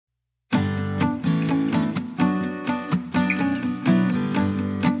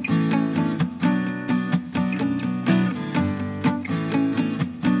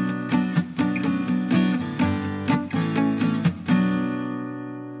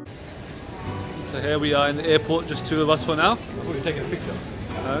So here we are in the airport, just two of us for now. I thought you were taking a picture.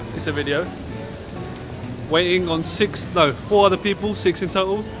 No, it's a video. Waiting on four other people, 6 in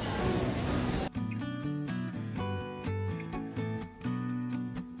total.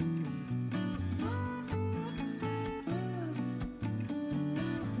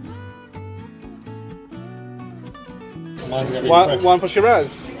 One for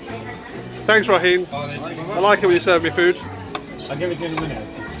Shiraz. Thanks, Raheen. I like it when you serve me food. I'll give it to you in a minute.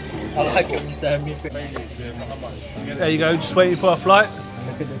 I like it when you serve me food. There you go, just waiting for our flight.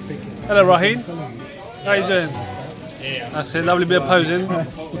 Hello, Raheen. How you doing? Yeah. That's it, lovely bit of posing.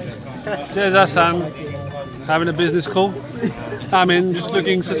 There's Hassan, having a business call. Amin, just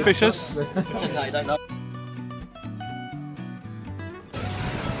looking suspicious.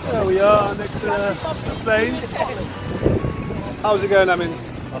 There we are, next to the plane. How's it going, Amin?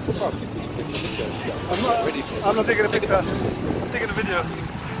 I'm not taking a picture, I'm taking a video.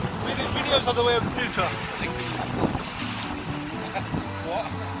 Videos are the way of the future.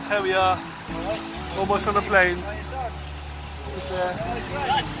 Here we are, almost on the plane. Just there.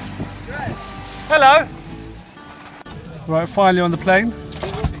 Hello! Right, finally on the plane.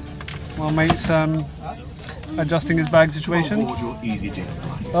 My mate's adjusting his bag situation.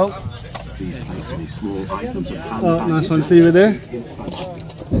 Oh, nice one, leave it there.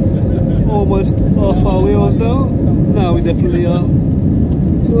 Almost off our wheels now. Now we definitely are.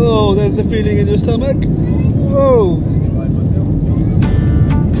 Oh, there's the feeling in your stomach. Whoa!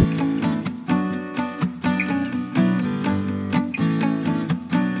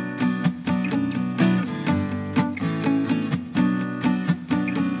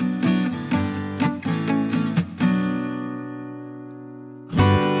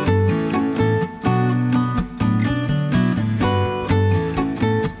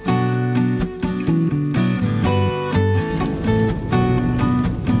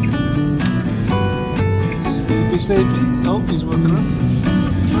 Sleepy? Oh, he's woken up.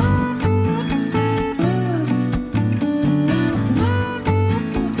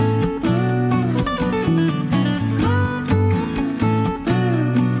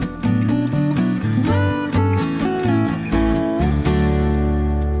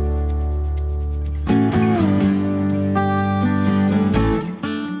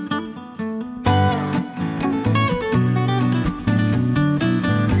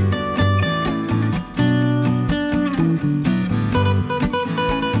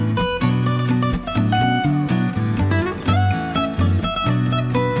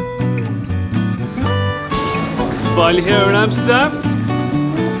 Finally here in Amsterdam.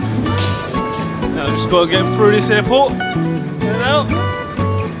 Now just got to get through this airport. Get out.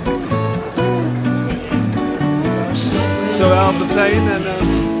 So out of the plane, and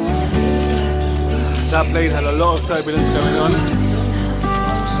that plane had a lot of turbulence going on. I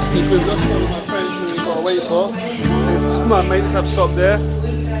think we've lost one of my friends who we've got to wait for. My mates have stopped there.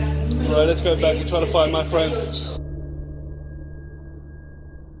 Right, let's go back and try to find my friend.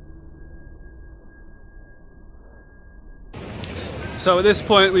 So at this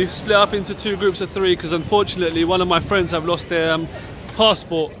point we've split up into two groups of 3 because unfortunately one of my friends have lost their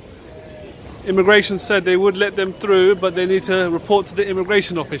passport. Immigration said they would let them through, but they need to report to the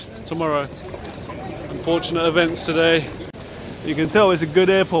immigration office tomorrow. Unfortunate events today. You can tell it's a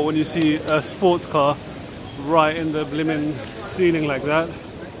good airport when you see a sports car right in the blimmin' ceiling like that.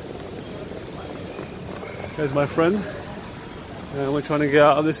 There's my friend. And we're trying to get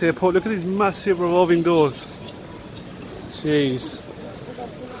out of this airport. Look at these massive revolving doors. Jeez.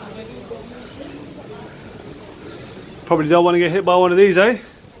 Probably don't want to get hit by one of these, eh?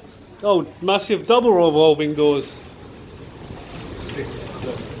 Oh, massive double revolving doors.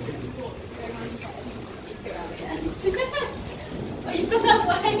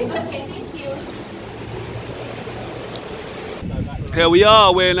 Here we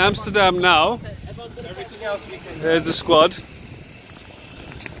are, we're in Amsterdam now. There's the squad.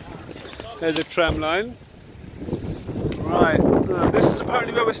 There's a tram line. Right, this is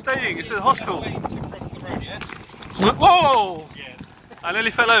apparently where we're staying. It's a hostel. Whoa! I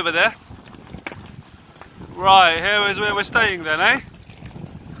nearly fell over there. Right, here is where we're staying then, eh?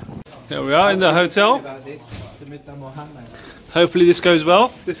 Here we are in the hotel. Hopefully this goes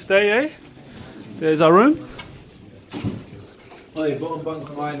well this day, eh? There's our room. Oh, bottom bunk's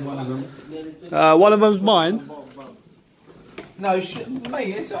mine, one of them. One of them's mine. No,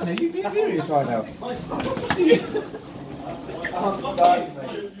 mate, it's on. Are you being serious right now?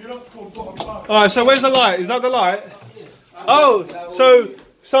 Alright, so where's the light? Is that the light? Oh,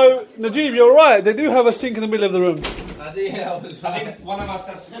 so Najib, you're right. They do have a sink in the middle of the room. I think one of us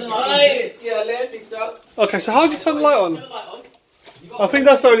has to. Okay, so how do you turn the light on? I think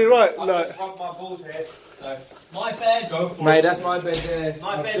that's totally right. Like, My bed. Mate, that's my bed there.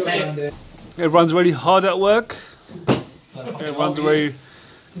 My bed, mate. everyone's really hard at work. Everyone's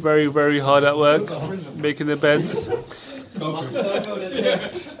very hard at work, making their beds.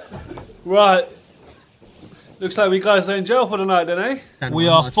 Right. Looks like we guys are in jail for the night then, eh? We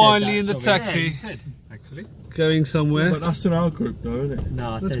are finally in the taxi. Actually. Going somewhere. But that's in our group though, isn't it?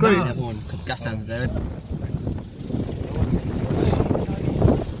 No, I said great. everyone. Gas hands there.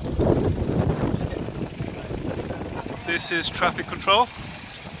 This is traffic control.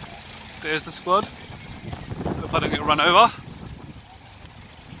 There's the squad. Hope I don't get run over.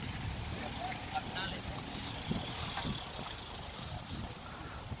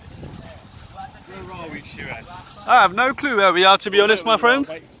 Where are we, Shiraz? I have no clue where we are, to be honest, my friend.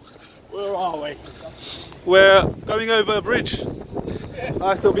 Where are we? We're going over a bridge.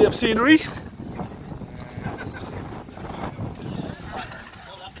 Nice little bit of scenery.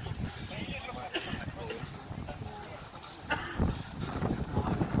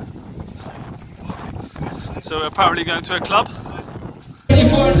 So we're apparently going to a club.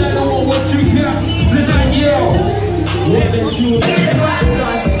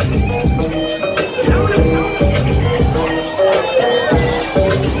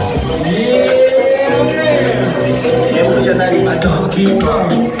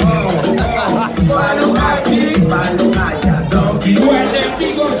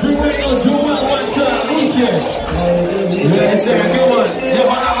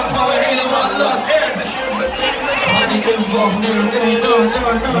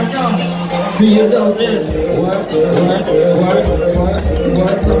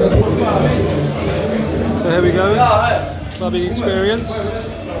 So here we go, clubbing experience.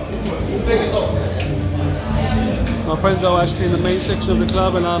 My friends are actually in the main section of the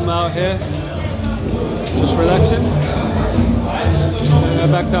club and I'm out here just relaxing. I'm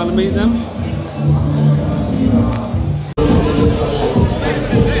going back down to meet them.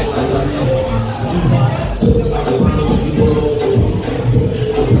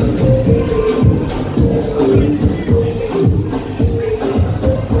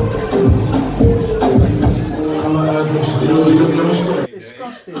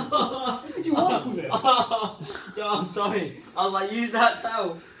 Disgusting. Did you wipe with it? Joe, I'm sorry. I was like, use that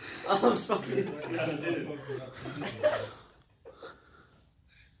towel. I'm sorry.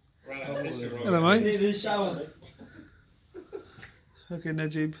 Hello mate. Need a shower. Okay,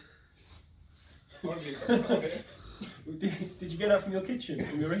 Najib. Did you get that from your kitchen,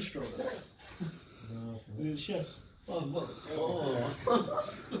 from your restaurant? No. Is it the chef's? Oh.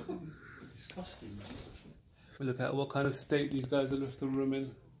 Disgusting. Look at what kind of state these guys have left the room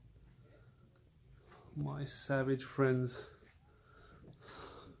in. My savage friends.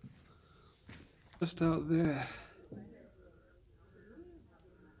 Just out there.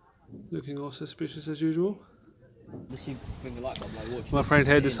 Looking all suspicious as usual. My friend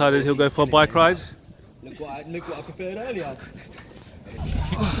here decided he'll go for a bike ride. Look what I prepared earlier.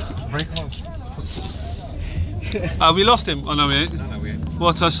 Have we lost him? Oh no, we ain't. No, we ain't.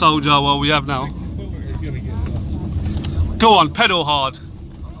 What a soldier, well we have now. Go on, pedal hard.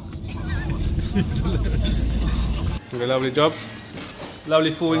 Did a lovely job.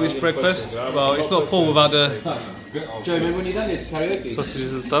 Lovely full English breakfast. Well, it's not full without the Joe, remember when you done this karaoke?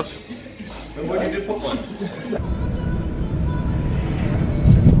 sausages and stuff. Remember when you did put one?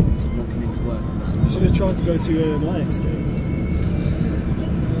 You should have tried to go to an Ajax game.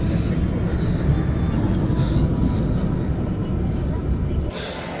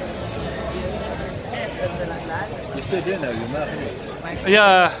 You're still doing that with your mouth, isn't it?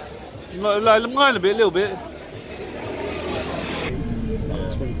 Yeah, like mine a little bit.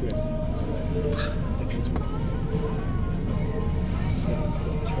 20 quid. Extra 20.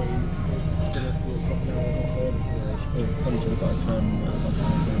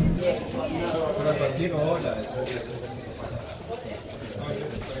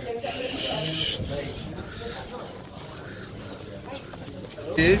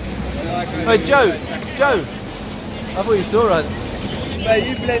 Hey Joe, I thought you saw us. Mate,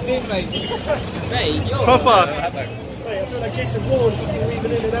 you blend in, mate. Mate, you're Proper. Mate, I feel like Jason Bourne fucking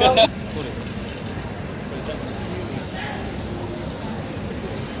weaving in and out.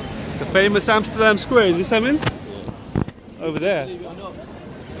 The famous Amsterdam Square, is this something? Over there. You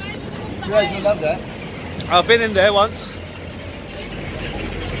guys will love that. I've been in there once.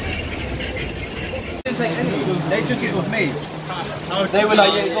 They took it with me. They were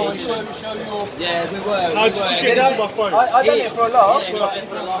like, yeah, go on, show your... Yeah, we were. How did you get into my phone? I done it for a laugh.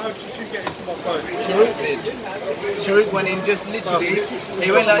 How did you get into my phone? Sharuk did. Sharuk went in just literally.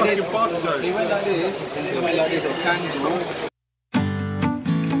 He went like this. He went like this, and then he went like this, a candle.